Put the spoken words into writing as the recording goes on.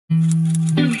Hey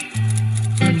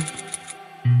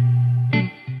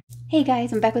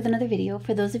guys, I'm back with another video.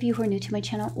 For those of you who are new to my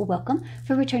channel, welcome.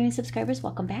 For returning subscribers,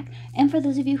 welcome back. And for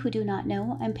those of you who do not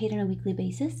know, I'm paid on a weekly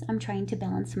basis. I'm trying to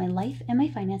balance my life and my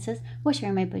finances while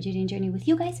sharing my budgeting journey with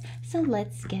you guys. So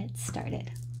let's get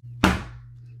started.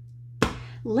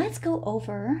 Let's go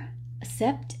over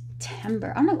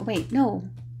September. Oh no, wait, no.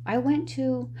 I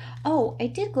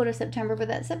did go to September, but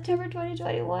that's September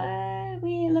 2021.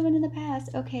 We ain't living in the past.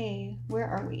 Okay, where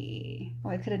are we? Oh,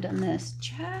 I could have done this.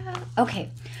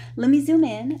 Okay, let me zoom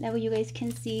in. That way you guys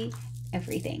can see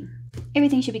everything.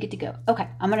 Everything should be good to go. Okay,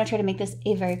 I'm going to try to make this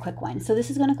a very quick one. So this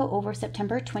is going to go over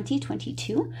September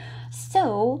 2022.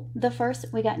 So the first,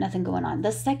 we got nothing going on.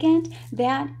 The second,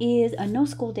 that is a no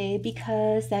school day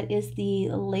because that is the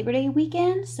Labor Day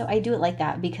weekend. So I do it like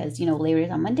that because, you know, Labor Day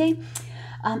is on Monday.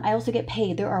 I also get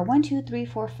paid. There are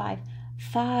 5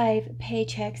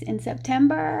 paychecks in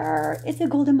September. It's a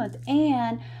golden month.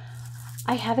 And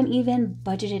I haven't even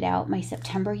budgeted out my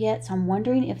September yet. So I'm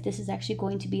wondering if this is actually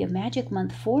going to be a magic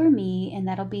month for me. And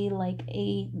that'll be like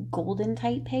a golden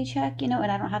type paycheck, you know,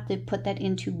 and I don't have to put that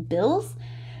into bills.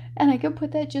 And I could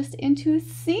put that just into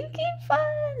sinking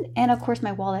fund. And of course,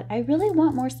 my wallet. I really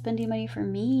want more spending money for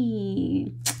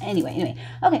me. Anyway.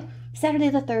 Okay. Saturday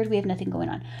the 3rd, we have nothing going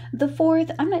on. The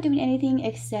 4th, I'm not doing anything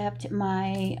except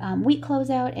my week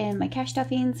closeout and my cash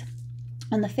stuffings.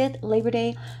 On the 5th, Labor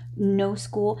Day, no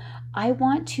school. I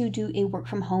want to do a work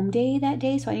from home day that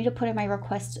day, so I need to put in my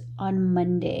request on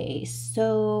Monday.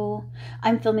 So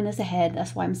I'm filming this ahead.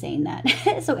 That's why I'm saying that.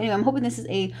 So anyway, I'm hoping this is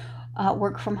a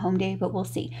work from home day, but we'll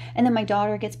see. And then my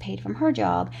daughter gets paid from her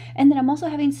job. And then I'm also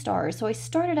having Stars. So I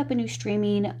started up a new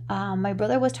streaming. My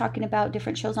brother was talking about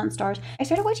different shows on Stars. I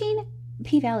started watching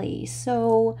P-Valley.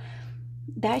 So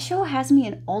that show has me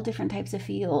in all different types of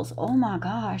feels. Oh my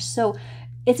gosh. So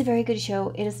it's a very good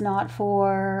show. It is not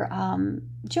for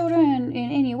children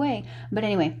in any way. But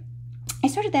anyway, I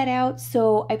started that out,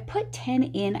 so I put 10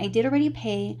 in. I did already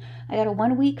pay. I got a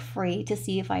 1 week free to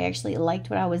see if I actually liked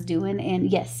what I was doing.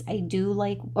 And yes, I do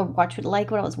like what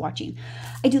I was watching.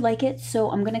 I do like it,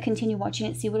 so I'm going to continue watching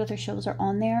it, see what other shows are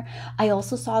on there. I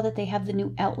also saw that they have the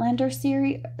new Outlander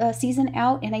season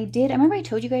out, and I remember I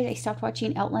told you guys I stopped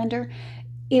watching Outlander.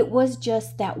 It was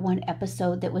just that one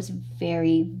episode that was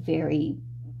very, very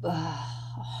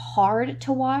hard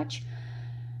to watch.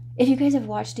 If you guys have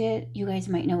watched it, you guys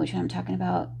might know which one I'm talking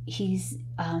about. He's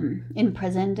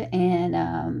imprisoned,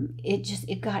 and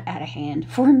it got out of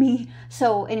hand for me.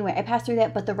 So anyway, I passed through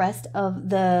that, but the rest of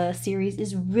the series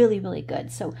is really, really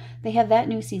good. So they have that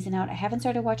new season out. I haven't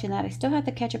started watching that. I still have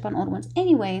to catch up on old ones.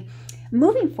 Anyway,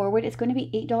 moving forward, it's going to be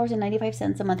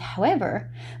 $8.95 a month. However,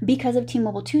 because of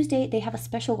T-Mobile Tuesday, they have a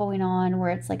special going on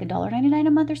where it's like $1.99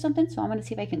 a month or something. So I'm going to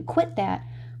see if I can quit that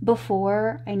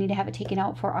before I need to have it taken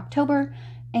out for October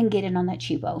and get it on that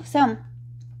cheapo. So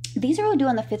these are all due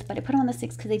on the 5th, but I put them on the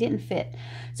 6th because they didn't fit.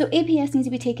 So APS needs to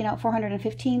be taken out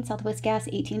 $415, Southwest Gas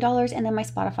 $18, and then my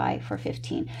Spotify for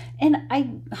 $15. And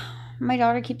my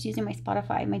daughter keeps using my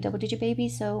Spotify, my double-digit baby,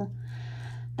 so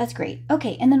that's great.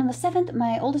 Okay, and then on the 7th,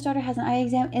 my oldest daughter has an eye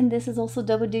exam, and this is also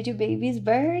double-digit baby's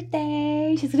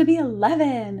birthday. She's gonna be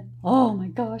 11. Oh my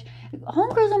gosh.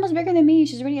 Homegirl's almost bigger than me.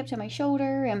 She's already up to my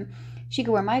shoulder, and she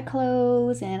could wear my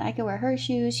clothes, and I could wear her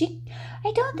shoes.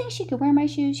 I don't think she could wear my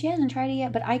shoes. She hasn't tried it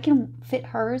yet, but I can fit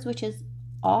hers, which is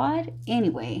odd.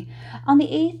 Anyway, on the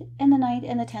 8th and the 9th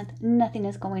and the 10th, nothing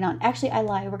is going on. Actually, I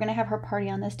lie. We're going to have her party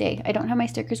on this day. I don't have my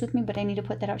stickers with me, but I need to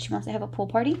put that out. She wants to have a pool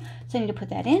party, so I need to put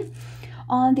that in.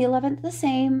 On the 11th, the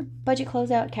same. Budget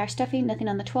closeout, cash stuffing, nothing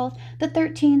on the 12th. The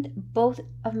 13th, both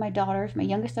of my daughters, my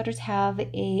youngest daughters, have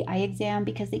a eye exam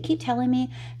because they keep telling me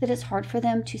that it's hard for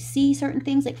them to see certain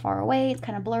things like far away. It's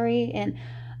kind of blurry, and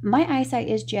my eyesight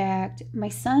is jacked. My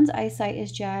son's eyesight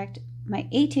is jacked. My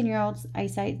 18-year-old's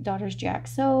eyesight, daughter's jacked.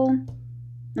 So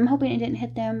I'm hoping it didn't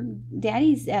hit them.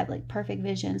 Daddy's at like perfect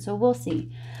vision, so we'll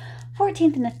see.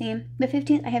 14th in the theme. The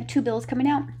 15th, I have 2 bills coming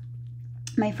out.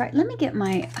 Let me get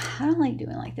my, I don't like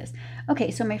doing like this.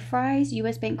 Okay, so my Fry's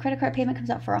US Bank credit card payment comes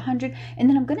out for $100, and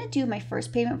then I'm going to do my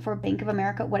first payment for Bank of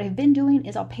America. What I've been doing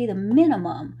is I'll pay the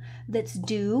minimum that's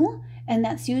due, and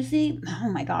that's usually, oh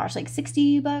my gosh, like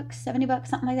 $60, $70,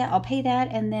 something like that. I'll pay that,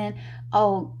 and then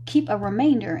I'll keep a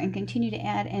remainder and continue to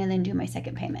add, and then do my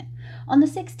second payment. On the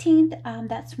 16th,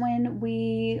 that's when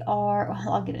we are,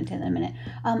 well, I'll get into it in a minute.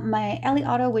 My Alley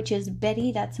Auto, which is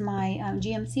Betty, that's my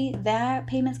GMC, that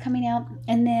payment's coming out.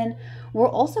 And then we're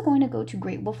also going to go to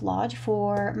Great Wolf Lodge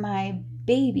for my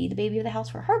baby, the baby of the house,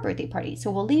 for her birthday party. So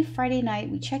we'll leave Friday night,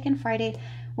 we check in Friday,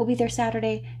 we'll be there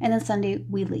Saturday, and then Sunday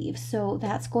we leave. So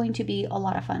that's going to be a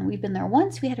lot of fun. We've been there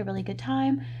once, we had a really good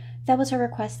time. That was her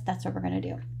request, that's what we're going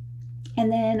to do. And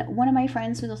then one of my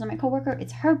friends, who's also my coworker,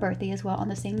 it's her birthday as well on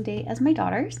the same day as my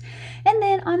daughter's. And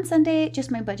then on Sunday,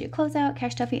 just my budget closeout,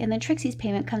 cash stuffing, and then Trixie's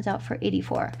payment comes out for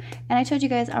 $84. And I told you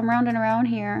guys I'm rounding around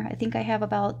here. I think I have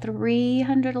about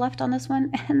 $300 left on this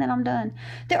one, and then I'm done.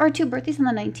 There are 2 birthdays on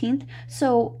the 19th.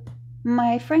 So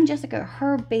my friend Jessica,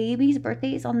 her baby's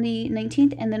birthday is on the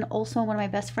 19th, and then also one of my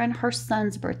best friend, her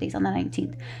son's birthday is on the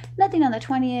 19th. Nothing on the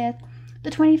 20th. The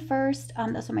 21st,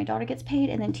 that's when my daughter gets paid,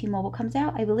 and then T-Mobile comes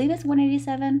out. I believe it's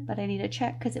 $187, but I need to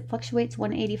check because it fluctuates,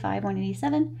 $185,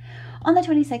 $187. On the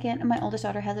 22nd, my oldest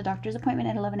daughter has a doctor's appointment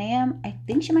at 11 a.m. I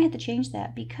think she might have to change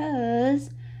that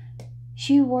because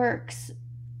she works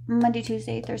Monday,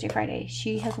 Tuesday, Thursday, Friday.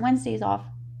 She has Wednesdays off,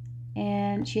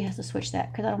 and she has to switch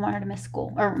that because I don't want her to miss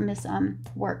school or miss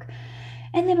work.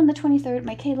 And then on the 23rd,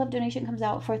 my K-Love donation comes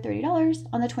out for $30.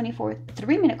 On the 24th,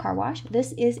 3-Minute Car Wash.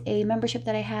 This is a membership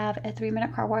that I have at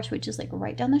 3-Minute Car Wash, which is like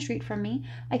right down the street from me.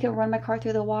 I can run my car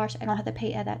through the wash. I don't have to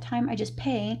pay at that time. I just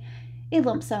pay a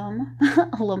lump sum.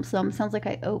 A lump sum. Sounds like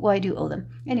I owe. Well, I do owe them.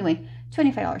 Anyway,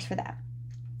 $25 for that.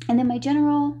 And then my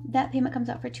general, that payment comes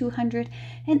out for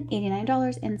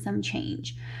 $289 and some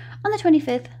change. On the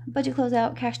 25th, budget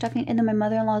closeout, cash stuffing, and then my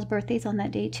mother-in-law's birthday is on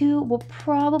that day too. We'll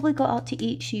probably go out to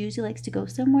eat. She usually likes to go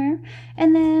somewhere.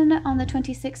 And then on the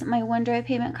 26th, my OneDrive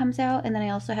payment comes out, and then I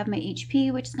also have my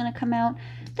HP, which is going to come out.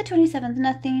 The 27th,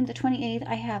 nothing. The 28th,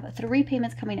 I have 3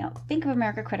 payments coming out. Bank of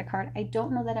America credit card. I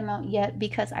don't know that amount yet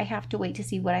because I have to wait to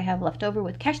see what I have left over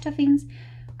with cash stuffings,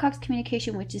 Cox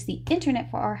Communication, which is the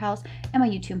internet for our house, and my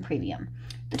YouTube Premium.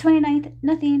 The 29th,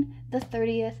 nothing. The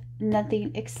 30th,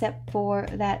 nothing except for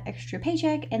that extra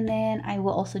paycheck, and then I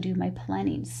will also do my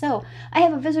planning. So I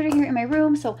have a visitor here in my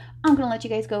room, so I'm gonna let you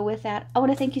guys go with that. I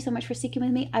want to thank you so much for sticking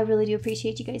with me. I really do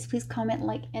appreciate you guys. Please comment,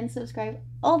 like, and subscribe,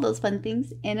 all those fun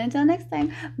things, and until next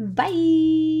time,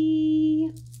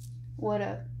 bye. What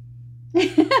up?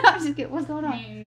 I'm just kidding. What's going on?